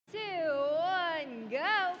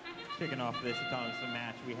Kicking off this autonomous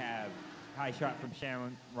match, we have high shot from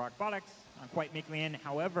Robotics, not quite making it in.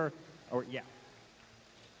 However,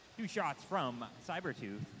 two shots from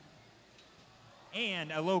Cybertooth,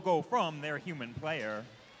 and a low goal from their human player.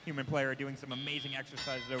 Human player doing some amazing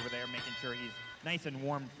exercises over there, making sure he's nice and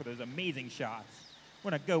warm for those amazing shots. We're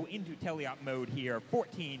gonna go into teleop mode here,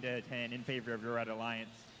 14-10 in favor of the Red Alliance.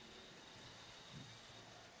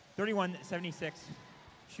 31-76,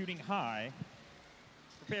 shooting high.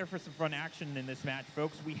 Prepare for some fun action in this match,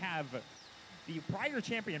 folks. We have the prior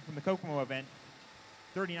champion from the Kokomo event,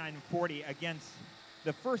 39-40, against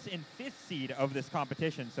the first and fifth seed of this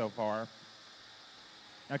competition so far.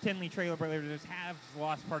 Now, Tinley Trailblazers have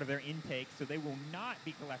lost part of their intake, so they will not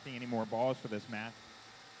be collecting any more balls for this match.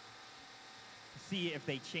 See if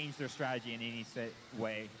they change their strategy in any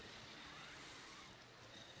way.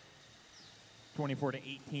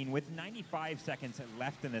 24-18 with 95 seconds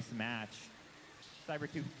left in this match.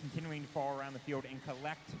 Cybertooth continuing to fall around the field and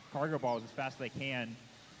collect cargo balls as fast as they can.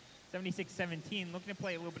 76-17, looking to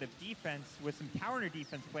play a little bit of defense with some counter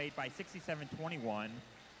defense played by 67-21.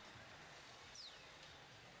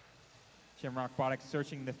 Shamrock Robotics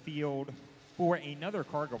searching the field for another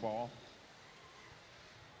cargo ball.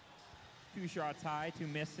 Two shots high, two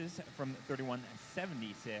misses from 31-76.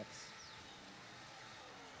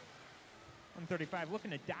 135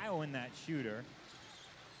 looking to dial in that shooter.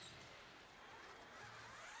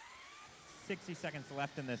 60 seconds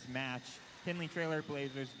left in this match. Tinley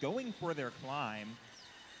Trailblazers going for their climb.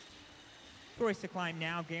 Choice to climb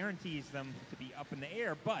now guarantees them to be up in the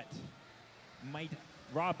air, but might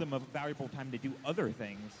rob them of valuable time to do other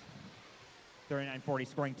things. 39-40,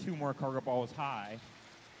 scoring two more cargo balls high.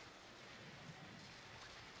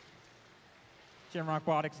 Shamrock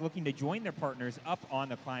Robotics looking to join their partners up on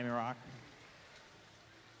the climbing rock.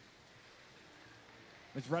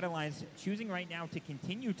 With Red Alliance choosing right now to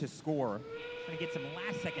continue to score. Going to get some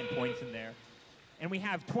last-second points in there. And we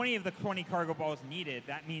have 20 of the 20 cargo balls needed.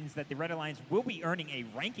 That means that the Red Alliance will be earning a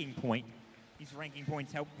ranking point. These ranking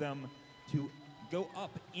points help them to go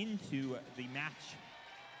up into the match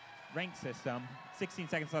rank system. 16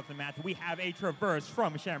 seconds left in the match. We have a traverse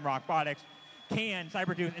from Shamrock Robotics. Can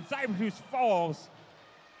Cybertooth, and Cybertooth falls.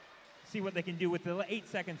 See what they can do with the 8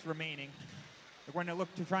 seconds remaining. They're going to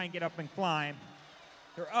look to try and get up and climb.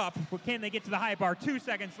 They're up, but can they get to the high bar? 2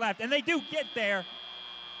 seconds left, and they do get there.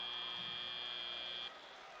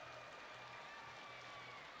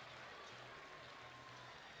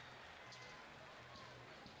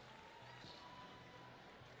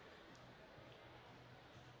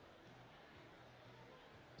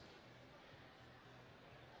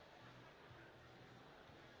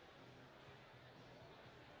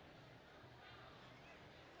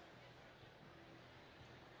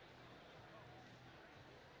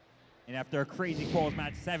 And after a crazy Quals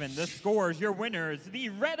match 7, the scores, your winners, the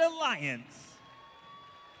Red Alliance.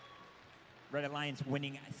 Red Alliance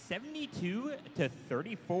winning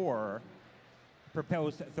 72-34.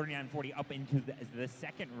 Propels 39-40 up into the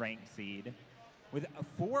second ranked seed with a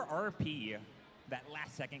 4 RP, that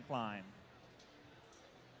last second climb.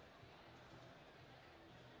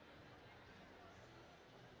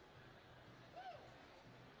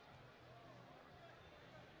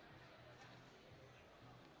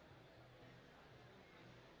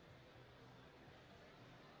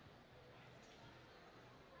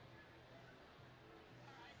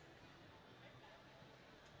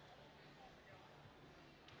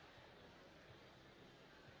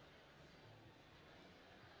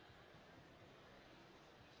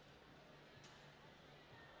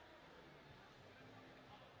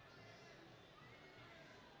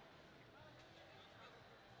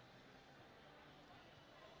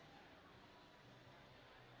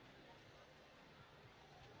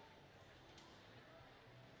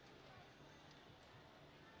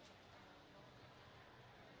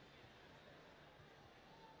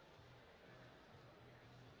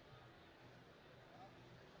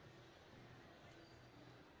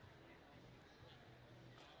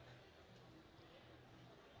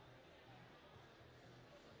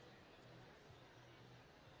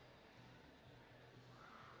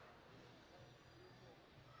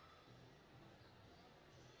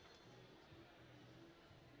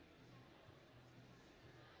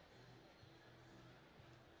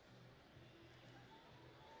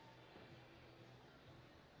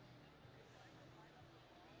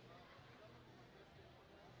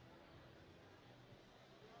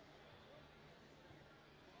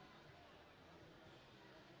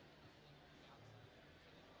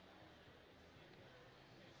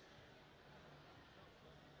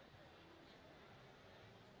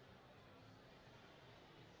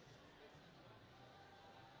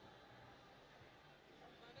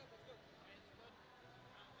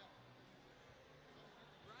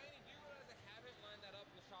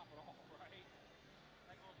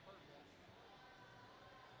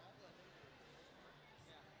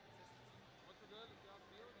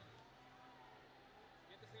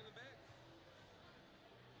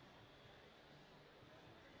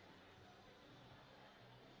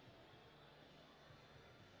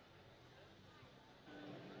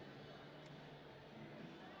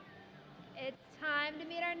 time to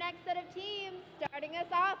meet our next set of teams. Starting us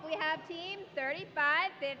off, we have team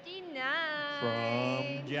 3559.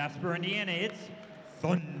 From Jasper, Indiana, it's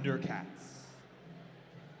Thundercats.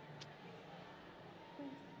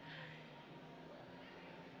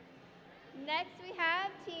 Next, we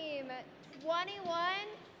have team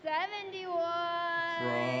 2171.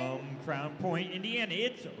 From Crown Point, Indiana,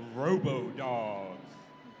 it's Robodogs.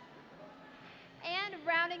 And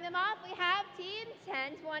rounding them off, we have team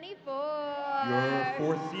 1024. Your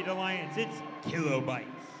fourth seed alliance, it's Kilobytes.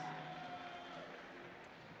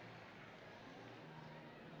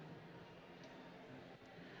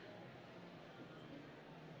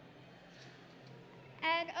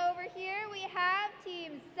 And over here, we have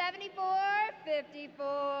team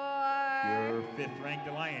 7454. Your fifth ranked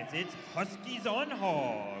alliance, it's Huskies on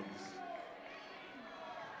Hogs.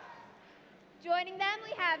 Joining them,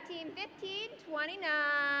 we have team 1529.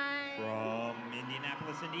 From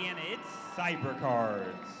Indianapolis, Indiana, it's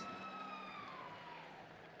Cybercards.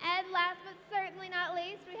 And last but certainly not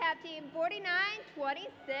least, we have team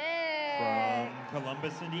 4926. From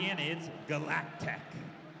Columbus, Indiana, it's Galactech.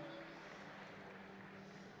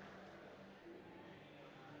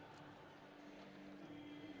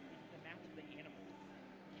 It's the match of the animals.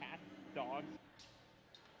 Cats, dogs.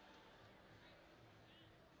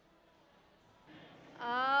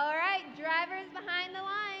 All right, drivers behind the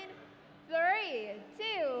line. 3, 2,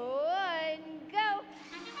 1, go.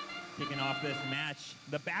 Kicking off this match,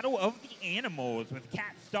 the battle of the animals with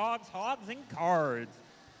cats, dogs, hogs, and cards.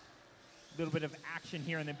 A little bit of action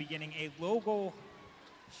here in the beginning. A logo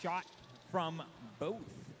shot from both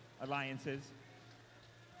alliances.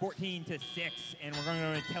 14-6, and we're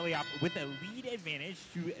going to teleop with a lead advantage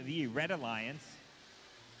to the Red Alliance.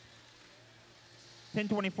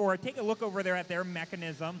 1024, take a look over there at their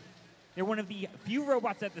mechanism. They're one of the few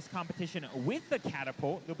robots at this competition with the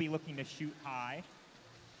catapult. They'll be looking to shoot high.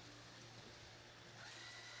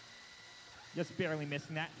 Just barely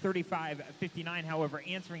missing that. 3559, however,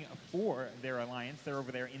 answering for their alliance. They're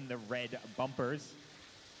over there in the red bumpers.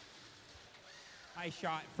 High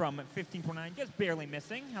shot from 1529, just barely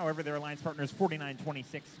missing. However, their alliance partners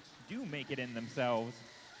 4926 do make it in themselves.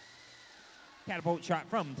 Catapult shot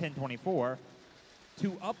from 1024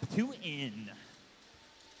 to up to in.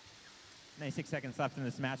 96 seconds left in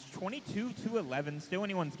this match. 22-11, still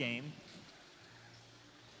anyone's game.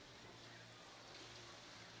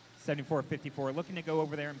 74-54, looking to go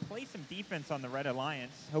over there and play some defense on the Red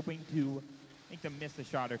Alliance, hoping to make them miss a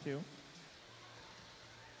shot or two.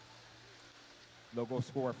 Logo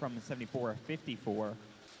score from 74-54.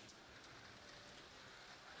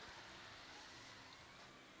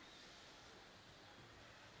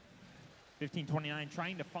 $15.29,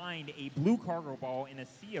 trying to find a blue cargo ball in a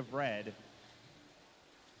sea of red.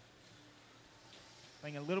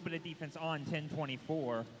 Playing a little bit of defense on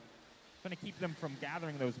 10-24. Going to keep them from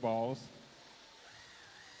gathering those balls.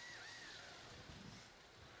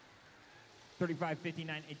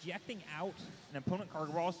 35-59, ejecting out an opponent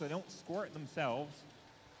cargo ball so they don't score it themselves.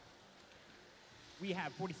 We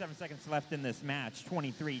have 47 seconds left in this match,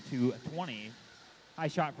 23-20. High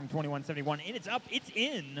shot from 21-71, and it's up, it's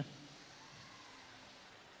in.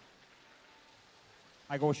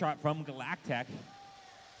 High goal shot from Galactech.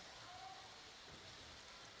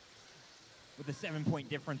 With a 7-point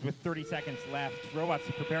difference with 30 seconds left. Robots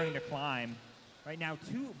preparing to climb. Right now,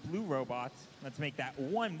 2 blue robots. Let's make that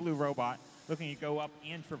 1 blue robot looking to go up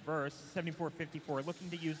and traverse. 74-54, looking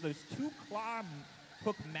to use those 2 claw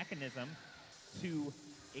hook mechanism to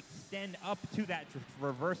extend up to that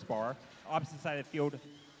reverse bar. Opposite side of the field,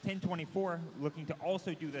 10-24 looking to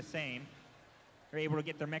also do the same. They're able to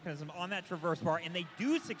get their mechanism on that traverse bar, and they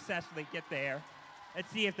do successfully get there.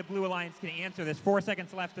 Let's see if the Blue Alliance can answer this. 4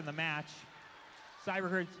 seconds left in the match.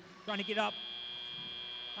 Cybercards trying to get up.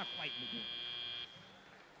 Not quite.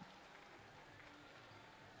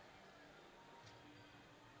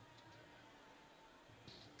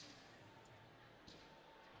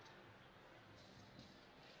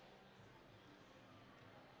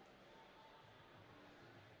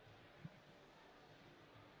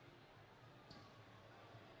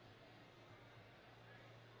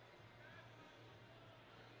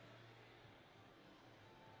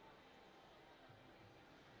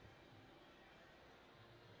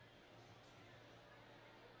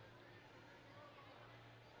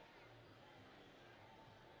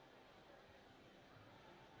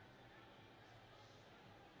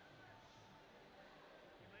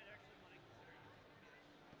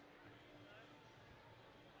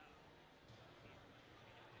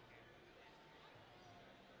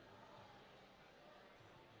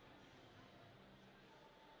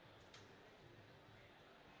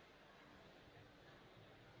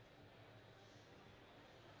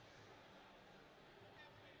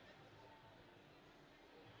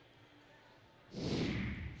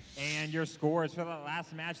 And your scores for the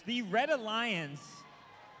last match. The Red Alliance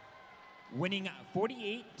winning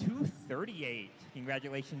 48-38.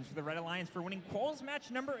 Congratulations to the Red Alliance for winning Quals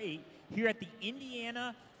match number 8 here at the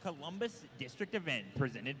Indiana Columbus District event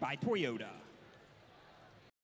presented by Toyota.